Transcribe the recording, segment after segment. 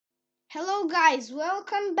Hello guys,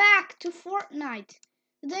 welcome back to Fortnite.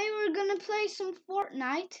 Today we're gonna play some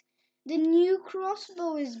Fortnite. The new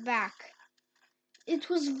crossbow is back. It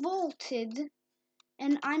was vaulted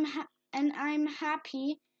and I'm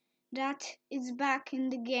happy that it's back in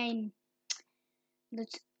the game.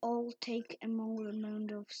 Let's all take a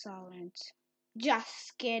moment of silence.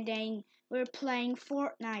 Just kidding. We're playing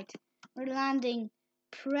Fortnite. We're landing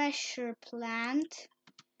pressure plant.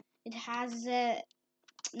 It has a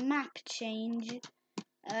map change.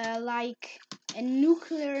 Like a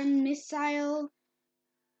nuclear missile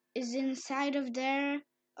is inside of there,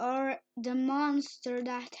 or the monster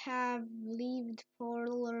that have lived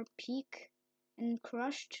Polar Peak and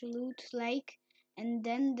crushed Loot Lake, and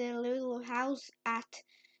then the little house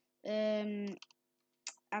um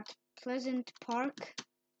at Pleasant Park.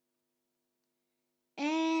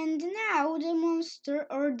 And now the monster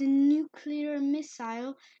or the nuclear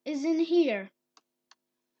missile is in here.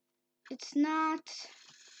 It's not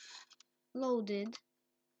loaded.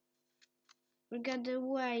 We gotta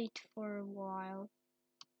wait for a while.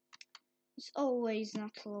 It's always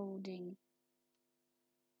not loading.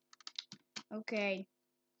 Okay,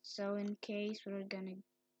 so in case we're gonna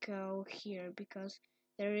go here because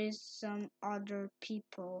there is some other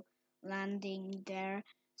people landing there,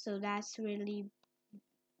 so that's really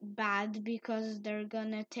bad because they're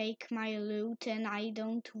gonna take my loot and I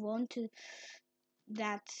don't want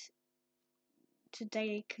that to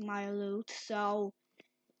take my loot, so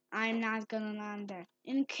I'm not gonna land there.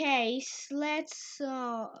 In case,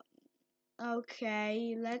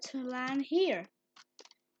 okay, let's land here.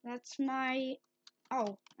 That's my...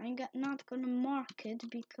 Oh, I'm not gonna mark it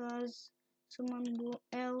because someone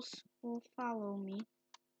else will follow me.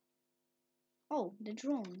 Oh, the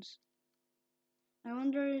drones. I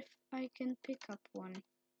wonder if I can pick up one.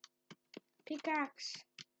 Pickaxe.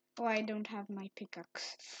 Oh, I don't have my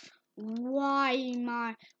pickaxe. Why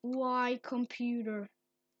computer?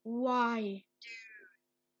 Why?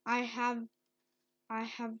 I have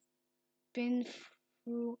been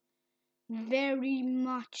through very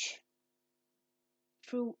much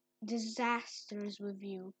through disasters with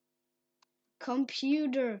you.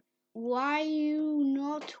 Computer, why you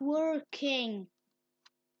not working?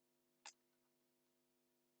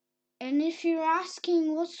 And if you're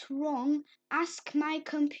asking what's wrong, ask my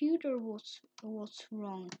computer what's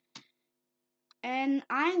wrong. And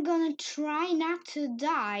I'm gonna try not to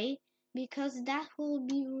die because that will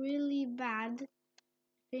be really bad. I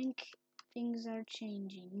think things are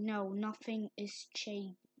changing. No, nothing is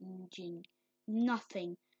changing.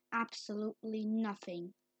 Nothing. Absolutely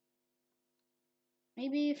nothing.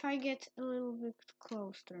 Maybe if I get a little bit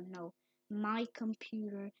closer. No, my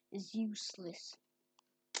computer is useless.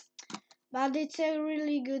 But it's a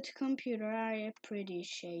really good computer. I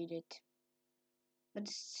appreciate it. But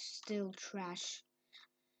it's still trash.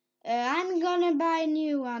 I'm gonna buy a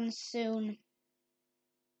new one soon.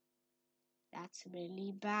 That's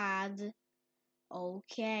really bad.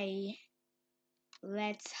 Okay.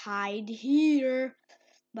 Let's hide here.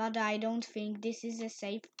 But I don't think this is a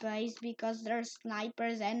safe place because there's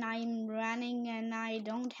snipers and I'm running and I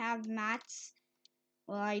don't have mats.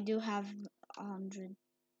 Well, I do have 100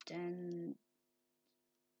 and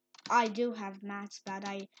I do have mats, but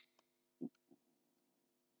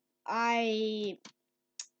I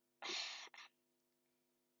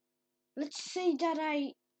let's say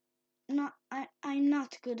that I'm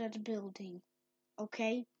not good at building.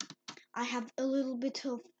 Okay? I have a little bit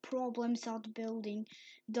of problems at building.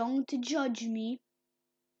 Don't judge me.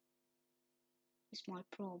 It's my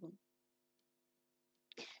problem.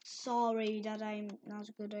 Sorry that I'm not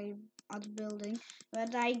good at building,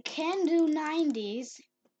 but I can do 90s.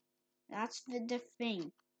 That's the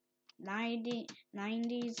thing.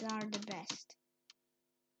 90s are the best.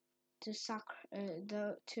 To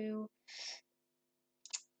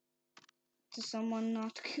someone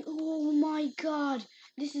not... Oh my god!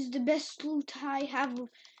 This is the best loot I have.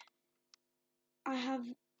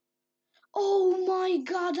 Oh my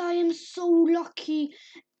god, I am so lucky.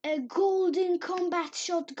 A golden combat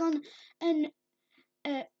shotgun and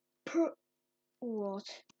a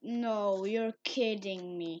What? No, you're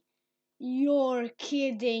kidding me. You're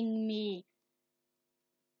kidding me.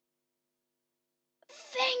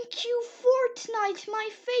 Thank you, Fortnite, my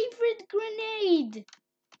favorite grenade.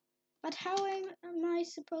 But how am I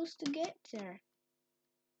supposed to get there?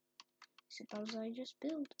 Suppose I just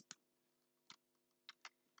build.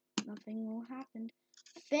 Nothing will happen.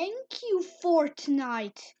 Thank you,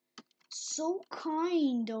 Fortnite. So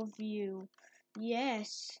kind of you.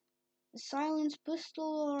 Yes. The silence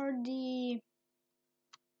pistol or the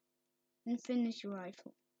infinity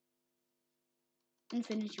rifle?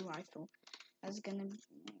 infinity rifle. That's gonna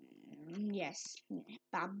yes.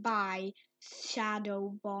 Bye bye,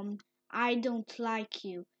 Shadow Bomb. I don't like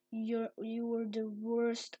you. You were the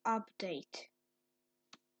worst update.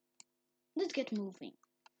 Let's get moving.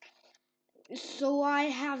 So I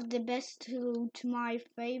have the best loot, my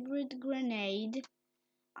favorite grenade,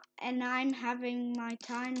 and I'm having a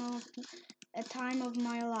time of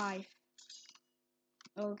my life.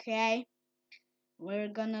 Okay, we're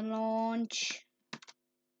gonna launch.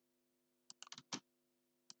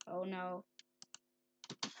 Oh no.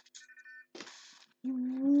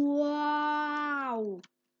 Wow!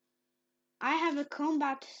 I have a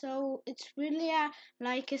combat, so it's really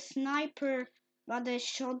like a sniper, but a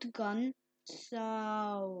shotgun.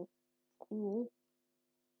 So cool.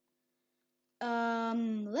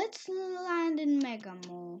 Let's land in Mega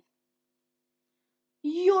Mall.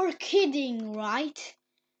 You're kidding, right?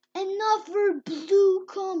 Another blue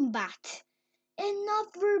combat.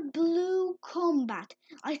 Another blue combat.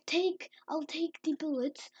 I'll take the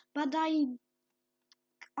bullets, but I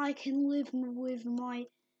can live with my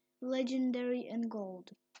legendary and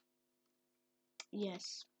gold.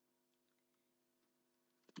 Yes.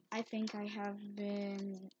 I think I have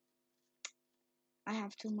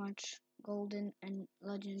too much golden and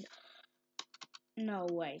legend. No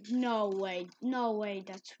way. No way. No way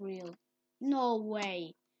that's real. No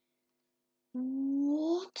way.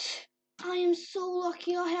 What? I am so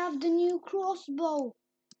lucky I have the new crossbow.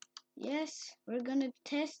 Yes, we're gonna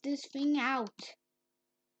test this thing out.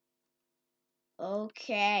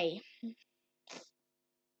 Okay.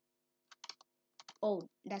 Oh,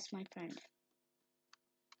 that's my friend.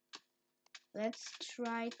 Let's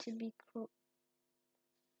try to be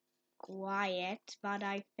quiet, but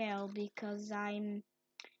I fell because I'm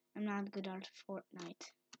not good at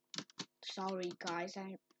Fortnite. Sorry guys,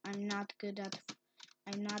 I'm not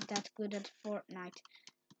that good at Fortnite.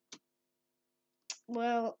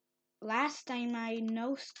 Well, last time I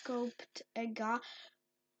no scoped a guy.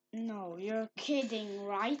 No, you're kidding,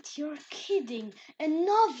 right? You're kidding.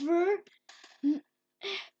 Another.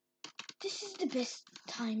 This is the best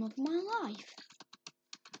time of my life.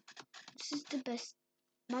 This is the best,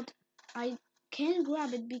 but I can't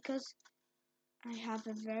grab it because I have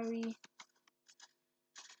a very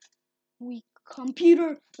weak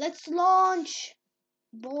computer. Let's launch,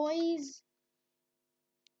 boys.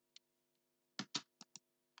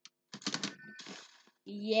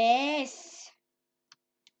 Yes,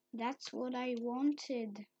 that's what I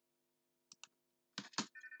wanted.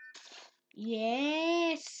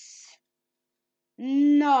 Yes.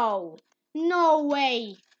 No. No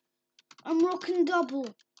way. I'm rocking double.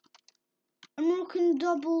 I'm rocking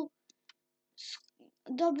double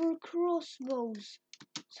crossbows.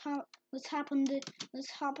 Let's hop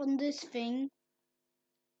on this thing.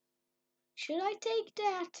 Should I take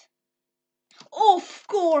that? Of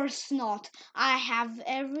course not. I have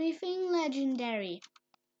everything legendary.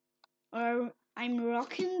 Or I'm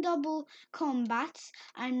rocking double combats.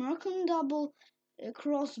 I'm rocking double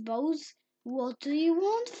crossbows. What do you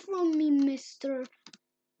want from me, Mr.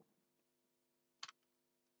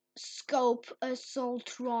 Scope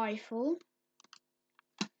Assault Rifle?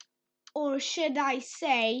 Or should I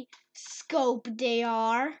say Scope they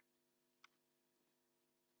are?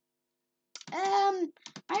 I'm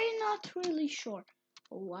not really sure.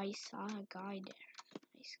 Oh, I saw a guy there.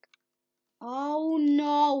 Nice guy. Oh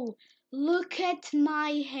no! Look at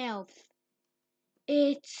my health.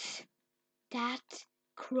 It's that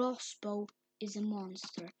crossbow is a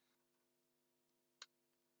monster.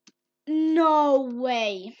 No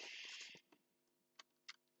way.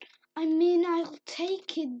 I mean, I'll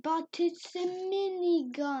take it, but it's a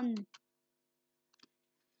minigun.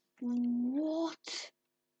 What?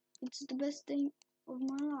 It's the best thing of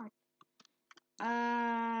my life.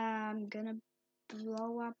 I'm gonna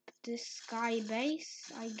blow up this sky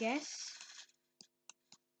base, I guess.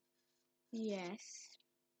 Yes.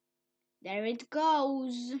 There it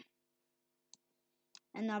goes.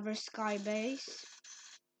 Another sky base.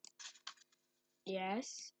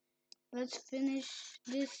 Yes. Let's finish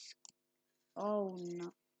this. Oh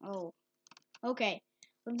no. Oh. Okay.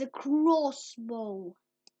 With the crossbow.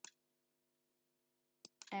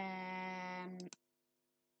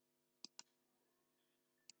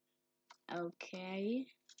 Okay.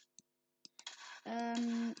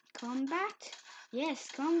 Combat? Yes,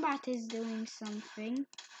 combat is doing something.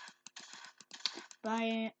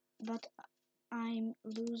 But I'm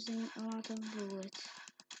losing a lot of bullets.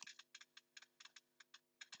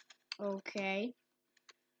 Okay.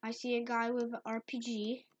 I see a guy with an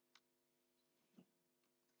RPG.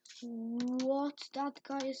 What? That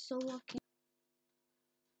guy is so lucky.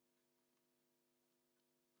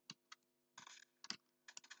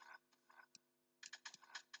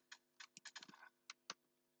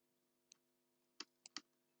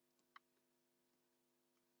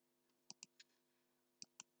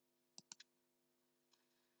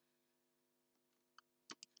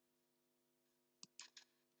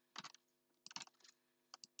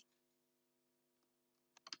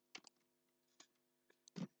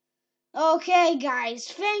 Okay guys,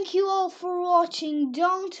 thank you all for watching.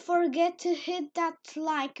 Don't forget to hit that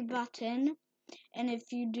like button. And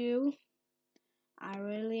if you do, I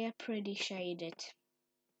really appreciate it.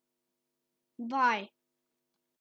 Bye.